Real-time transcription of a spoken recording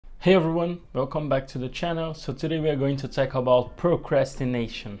Hey everyone, welcome back to the channel. So today we are going to talk about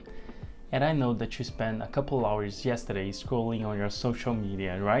procrastination. And I know that you spent a couple hours yesterday scrolling on your social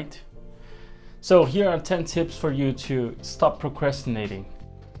media, right? So here are 10 tips for you to stop procrastinating.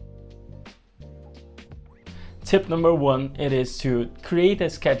 Tip number 1, it is to create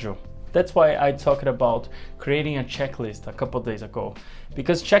a schedule. That's why I talked about creating a checklist a couple days ago,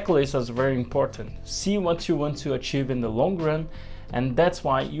 because checklists are very important. See what you want to achieve in the long run, and that's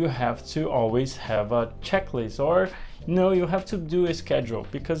why you have to always have a checklist, or you have to do a schedule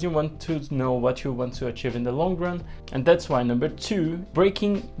because you want to know what you want to achieve in the long run. And that's why number 2,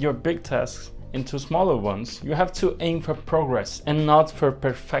 breaking your big tasks into smaller ones. You have to aim for progress and not for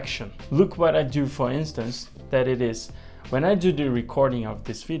perfection. Look what I do, for instance, that it is when I do the recording of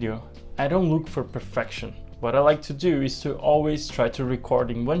this video, I don't look for perfection. What I like to do is to always try to record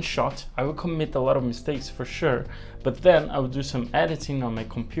in one shot. I will commit a lot of mistakes for sure, but then I will do some editing on my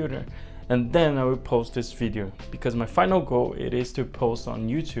computer and then I will post this video, because my final goal it is to post on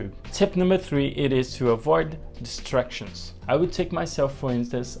YouTube. Tip number 3, it is to avoid distractions. I would take myself for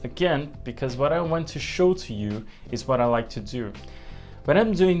instance again, because what I want to show to you is what I like to do. When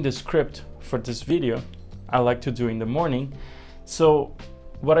I'm doing the script for this video, I like to do in the morning. So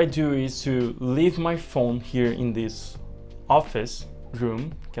what I do is to leave my phone here in this office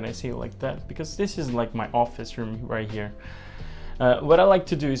room. Can I say it like that? Because this is like my office room right here. What I like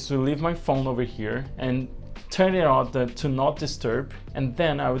to do is to leave my phone over here and turn it on to not disturb, and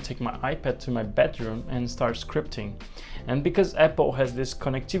then I would take my iPad to my bedroom and start scripting. And because Apple has this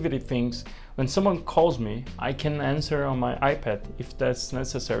connectivity things, when someone calls me, I can answer on my iPad if that's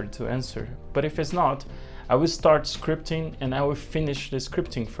necessary to answer. But if it's not, I will start scripting and I will finish the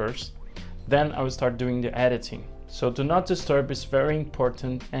scripting first. Then I will start doing the editing. So do not disturb is very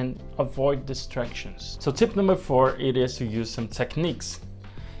important, and avoid distractions. So tip number 4, it is to use some techniques.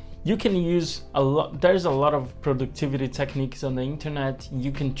 You can use there's a lot of productivity techniques on the internet.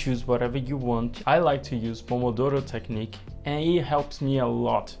 You can choose whatever you want. I like to use Pomodoro technique and it helps me a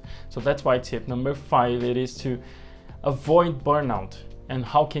lot. So that's why tip number 5, it is to avoid burnout. And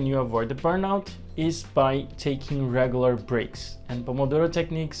how can you avoid the burnout? Is by taking regular breaks. And Pomodoro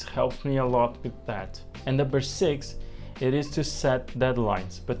techniques helps me a lot with that. And number 6, it is to set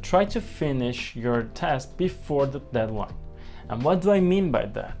deadlines, but try to finish your task before the deadline. And what do I mean by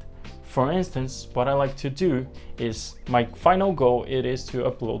that? For instance, what I like to do is my final goal, it is to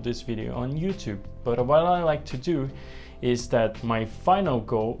upload this video on YouTube. But what I like to do is that my final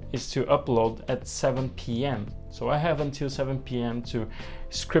goal is to upload at 7 p.m. So I have until 7 p.m. to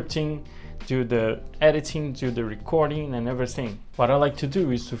scripting, do the editing, do the recording and everything. What I like to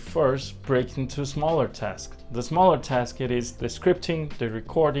do is to first break into smaller tasks. The smaller task, it is the scripting, the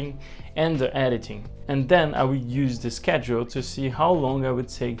recording and the editing. And then I will use the schedule to see how long I would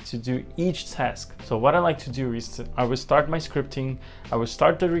take to do each task. So what I like to do is I will start my scripting, I will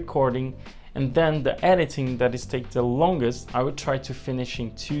start the recording, and then the editing that is take the longest, I would try to finish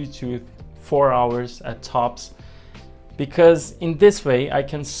in 2 to 4 hours at tops. Because in this way I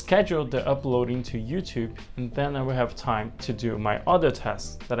can schedule the uploading to YouTube, and then I will have time to do my other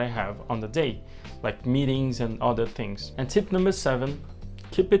tasks that I have on the day, like meetings and other things. And tip number 7,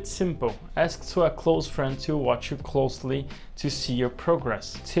 keep it simple. Ask to a close friend to watch you closely to see your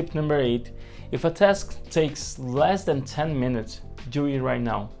progress. Tip number 8, if a task takes less than 10 minutes, do it right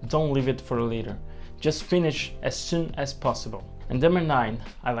now. Don't leave it for later. Just finish as soon as possible. And number 9,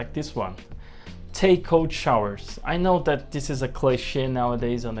 I like this one. Take cold showers. I know that this is a cliche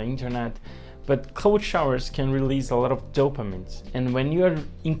nowadays on the internet, but cold showers can release a lot of dopamine. And when you are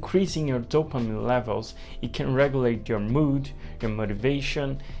increasing your dopamine levels, it can regulate your mood, your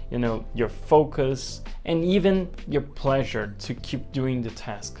motivation, your focus, and even your pleasure to keep doing the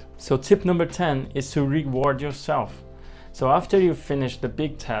task. So tip number 10 is to reward yourself. So after you finish the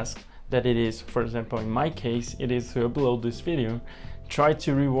big task, that it is, for example, in my case, it is to upload this video, try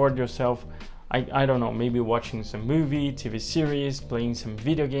to reward yourself. I don't know, maybe watching some movie, TV series, playing some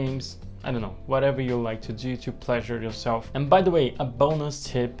video games, I don't know, whatever you like to do to pleasure yourself. And by the way, a bonus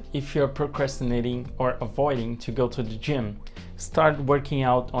tip, if you're procrastinating or avoiding to go to the gym, start working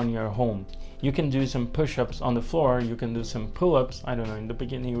out on your home. You can do some push-ups on the floor, you can do some pull-ups. I don't know, in the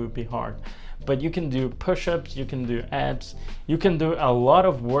beginning it would be hard, but you can do push-ups, you can do abs, you can do a lot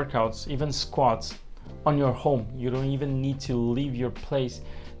of workouts, even squats on your home. You don't even need to leave your place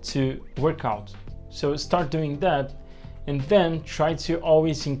to work out. So start doing that, and then try to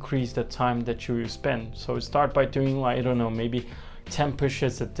always increase the time that you spend. So start by doing, like, I don't know, maybe 10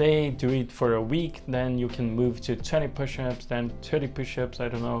 push-ups a day, do it for a week, then you can move to 20 push-ups, then 30 push-ups, I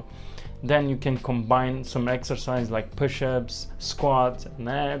don't know. Then you can combine some exercise like push-ups, squats, and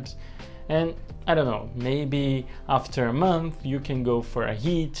abs. And I don't know, maybe after a month you can go for a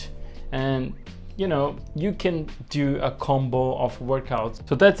HIIT, and you know, you can do a combo of workouts.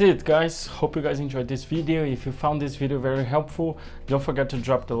 So that's it, guys. Hope you guys enjoyed this video. If you found this video very helpful, don't forget to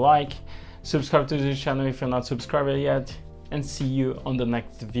drop the like, subscribe to this channel if you're not subscribed yet, and see you on the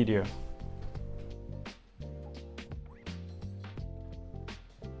next video.